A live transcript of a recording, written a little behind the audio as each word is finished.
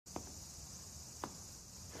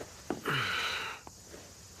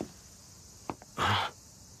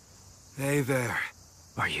Hey there.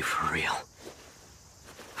 Are you for real?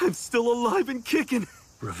 I'm still alive and kicking.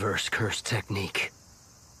 Reverse curse technique.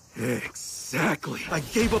 Exactly. I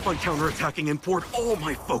gave up on counterattacking and poured all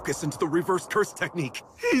my focus into the reverse curse technique.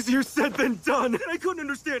 Easier said than done. I couldn't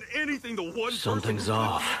understand anything the one Something's person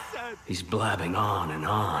off. said. He's blabbing on and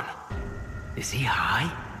on. Is he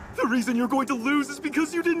high? The reason you're going to lose is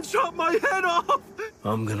because you didn't chop my head off.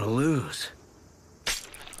 I'm gonna lose.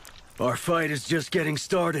 Our fight is just getting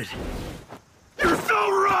started. You're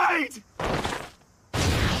so right!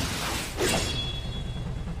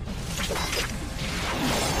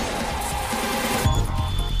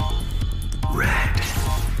 Red.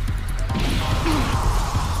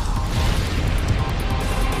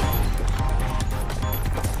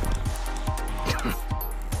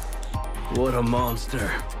 What a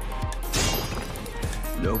monster.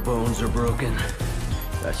 No bones are broken.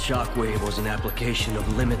 That shockwave was an application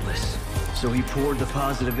of Limitless. So he poured the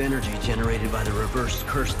positive energy generated by the reverse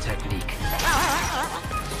curse technique.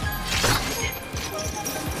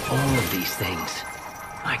 All of these things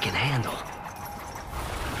I can handle.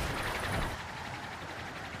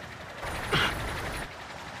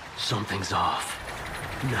 Something's off.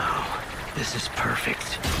 No, this is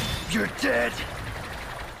perfect. You're dead!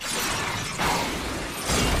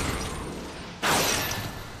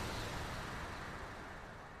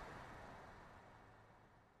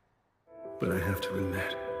 But I have to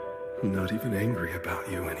admit, I'm not even angry about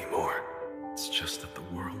you anymore. It's just that the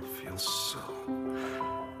world feels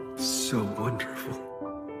so wonderful.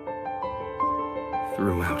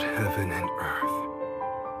 Throughout heaven and earth.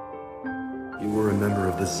 You were a member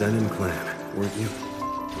of the Zenin clan, weren't you?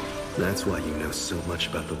 That's why you know so much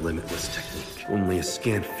about the Limitless technique. Only a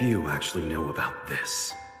scant few actually know about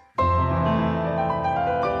this.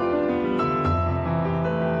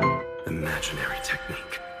 Imaginary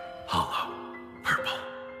technique. Hollow. Purple.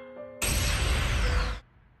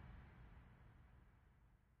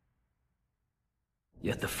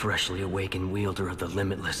 Yet the freshly awakened wielder of the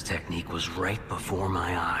Limitless technique was right before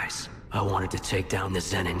my eyes. I wanted to take down the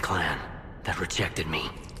Zenin clan that rejected me.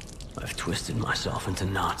 I've twisted myself into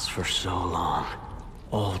knots for so long,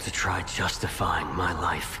 all to try justifying my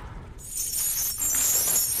life.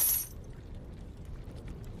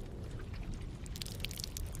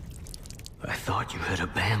 I thought you had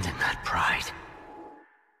abandoned that pride.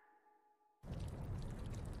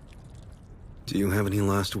 Do you have any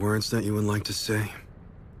last words that you would like to say?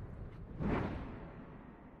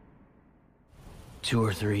 2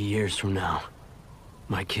 or 3 years from now,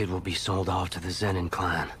 my kid will be sold off to the Zenin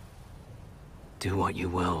clan. Do what you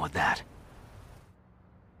will with that.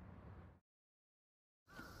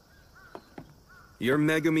 You're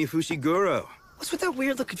Megumi Fushiguro. What's with that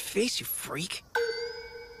weird-looking face, you freak?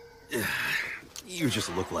 You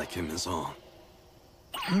just look like him is all.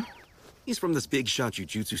 He's from this big-shot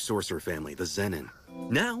Jujutsu sorcerer family, the Zenin.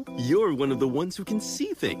 Now, you're one of the ones who can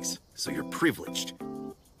see things, so you're privileged.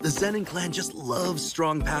 The Zenin clan just loves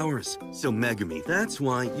strong powers. So Megumi, that's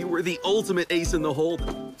why you were the ultimate ace in the hole.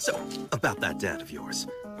 So, about that dad of yours.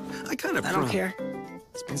 I don't care.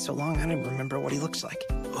 It's been so long, I don't even remember what he looks like.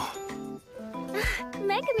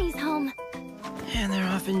 Megumi's home. And they're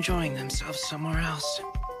off enjoying themselves somewhere else.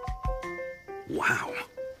 Wow.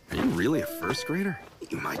 Are you really a first grader?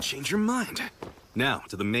 You might change your mind. Now,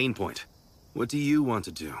 to the main point. What do you want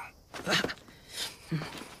to do?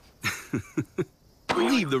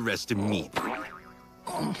 Leave the rest to me.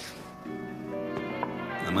 I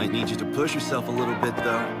might need you to push yourself a little bit,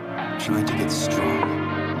 though. Trying to get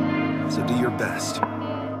strong. So do your best.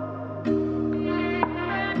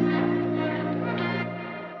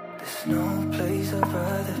 There's no place I'd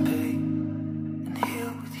rather be.